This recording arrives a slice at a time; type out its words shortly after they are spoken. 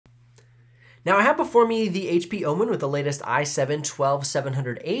Now I have before me the HP Omen with the latest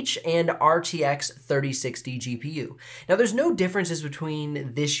i7-12700H and RTX 3060 GPU. Now there's no differences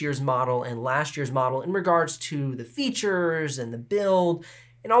between this year's model and last year's model in regards to the features and the build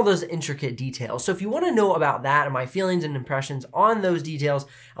and all those intricate details. So if you want to know about that and my feelings and impressions on those details,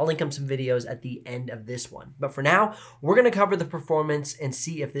 I'll link them some videos at the end of this one. But for now, we're going to cover the performance and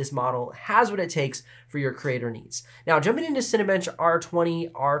see if this model has what it takes for your creator needs. Now, jumping into Cinebench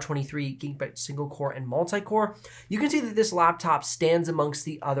R20 R23 Geekbench single core and multi-core, you can see that this laptop stands amongst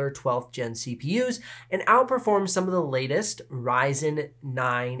the other 12th gen CPUs and outperforms some of the latest Ryzen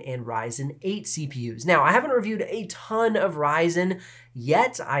 9 and Ryzen 8 CPUs. Now, I haven't reviewed a ton of Ryzen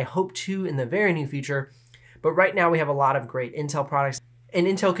yet. I hope to in the very near future, but right now we have a lot of great Intel products, and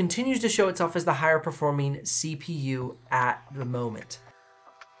Intel continues to show itself as the higher performing CPU at the moment.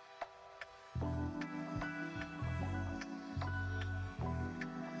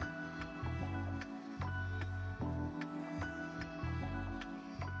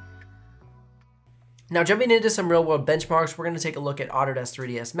 Now jumping into some real world benchmarks, we're going to take a look at Autodesk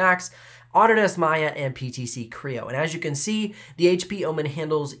 3ds Max, Autodesk Maya, and PTC Creo. And as you can see, the HP Omen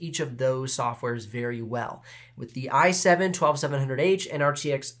handles each of those softwares very well. With the i7-12700H and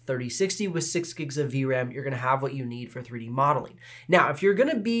RTX 3060 with 6 gigs of VRAM, you're going to have what you need for 3D modeling. Now, if you're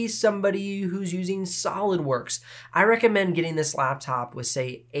going to be somebody who's using SolidWorks, I recommend getting this laptop with,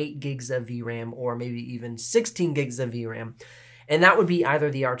 say, 8 gigs of VRAM or maybe even 16 gigs of VRAM. And that would be either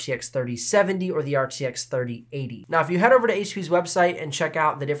the RTX 3070 or the RTX 3080. Now, if you head over to HP's website and check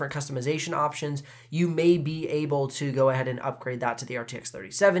out the different customization options, you may be able to go ahead and upgrade that to the RTX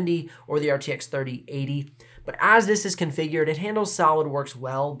 3070 or the RTX 3080. But as this is configured, it handles SolidWorks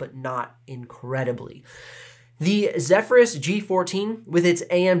well, but not incredibly. The Zephyrus G14 with its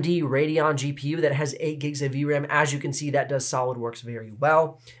AMD Radeon GPU that has 8 gigs of VRAM, as you can see, that does SolidWorks very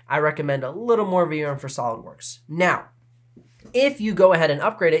well. I recommend a little more VRAM for SolidWorks. Now, if you go ahead and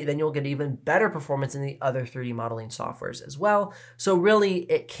upgrade it, then you'll get even better performance in the other 3D modeling softwares as well. So really,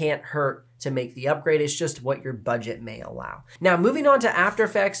 it can't hurt to make the upgrade. It's just what your budget may allow. Now, moving on to After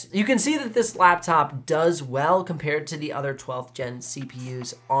Effects, you can see that this laptop does well compared to the other 12th gen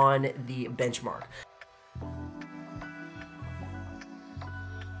CPUs on the benchmark.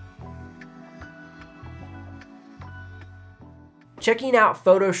 Checking out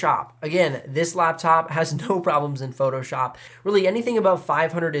Photoshop. Again, this laptop has no problems in Photoshop. Really, anything above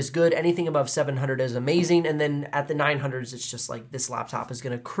 500 is good, anything above 700 is amazing, and then at the 900s, it's just like this laptop is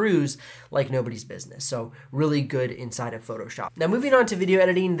gonna cruise like nobody's business. So really good inside of Photoshop. Now moving on to video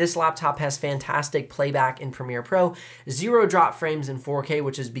editing, this laptop has fantastic playback in Premiere Pro, 0 drop frames in 4K,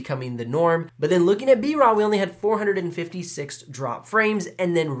 which is becoming the norm. But then looking at B-raw, we only had 456 drop frames,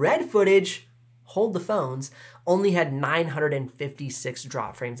 and then red footage, hold the phones, only had 956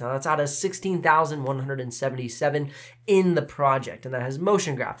 drop frames. Now that's out of 16,177 in the project. And that has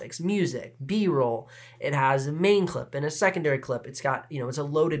motion graphics, music, B-roll. It has a main clip and a secondary clip. It's got, it's a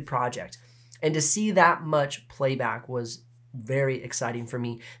loaded project. And to see that much playback was very exciting for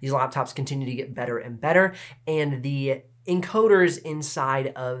me. These laptops continue to get better and better. And the encoders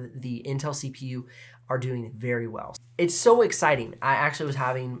inside of the Intel CPU are doing very well. It's so exciting. I actually was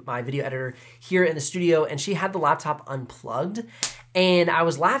having my video editor here in the studio and she had the laptop unplugged and I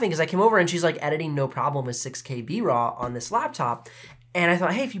was laughing because I came over and she's like editing no problem with 6K B-raw on this laptop. And I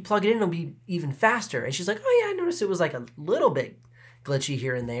thought, hey, if you plug it in, it'll be even faster. And she's like, oh yeah, I noticed it was like a little bit glitchy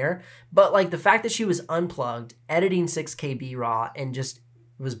here and there. But like the fact that she was unplugged, editing 6K B-raw and just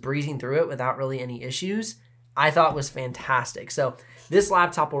was breezing through it without really any issues, I thought was fantastic. So this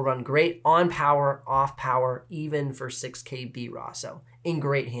laptop will run great on power, off power, even for 6K B-raw. So in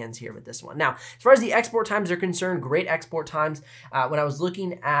great hands here with this one. Now, as far as the export times are concerned, great export times. When I was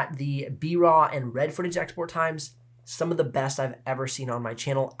looking at the B-raw and red footage export times, some of the best I've ever seen on my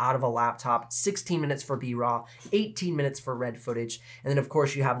channel out of a laptop. 16 minutes for B-raw, 18 minutes for red footage. And then of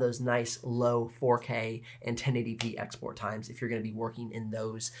course you have those nice low 4K and 1080p export times if you're gonna be working in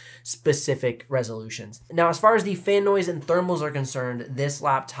those specific resolutions. Now, as far as the fan noise and thermals are concerned, this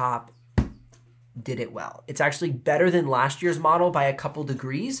laptop did it well. It's actually better than last year's model by a couple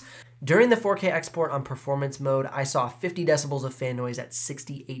degrees. During the 4K export on performance mode, I saw 50 decibels of fan noise at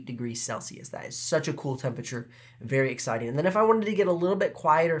 68 degrees Celsius. That is such a cool temperature, very exciting. And then if I wanted to get a little bit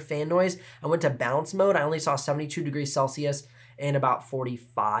quieter fan noise, I went to balance mode. I only saw 72 degrees Celsius and about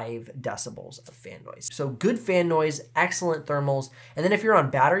 45 decibels of fan noise. So good fan noise, excellent thermals. And then if you're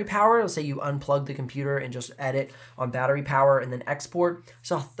on battery power, let's say you unplug the computer and just edit on battery power and then export,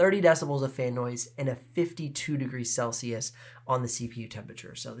 saw 30 decibels of fan noise and a 52 degrees Celsius on the CPU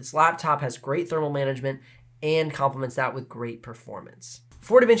temperature. So this laptop has great thermal management and complements that with great performance.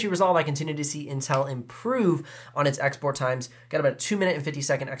 For DaVinci Resolve, I continue to see Intel improve on its export times. Got about a 2-minute and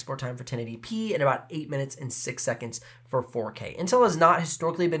 50-second export time for 1080p and about 8 minutes and 6 seconds for 4K. Intel has not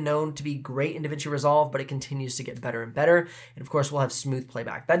historically been known to be great in DaVinci Resolve, but it continues to get better and better. And of course, we'll have smooth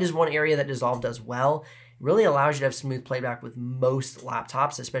playback. That is one area that Resolve does well. It really allows you to have smooth playback with most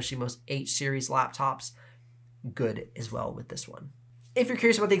laptops, especially most H-series laptops. Good as well with this one. If you're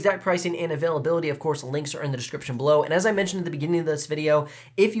curious about the exact pricing and availability, of course, links are in the description below. And as I mentioned at the beginning of this video,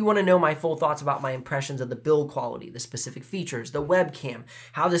 if you want to know my full thoughts about my impressions of the build quality, the specific features, the webcam,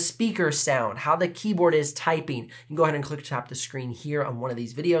 how the speakers sound, how the keyboard is typing, you can go ahead and click tap the screen here on one of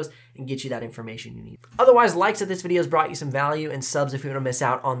these videos and get you that information you need. Otherwise, likes if this video has brought you some value, and subs if you want to miss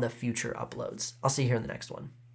out on the future uploads. I'll see you here in the next one.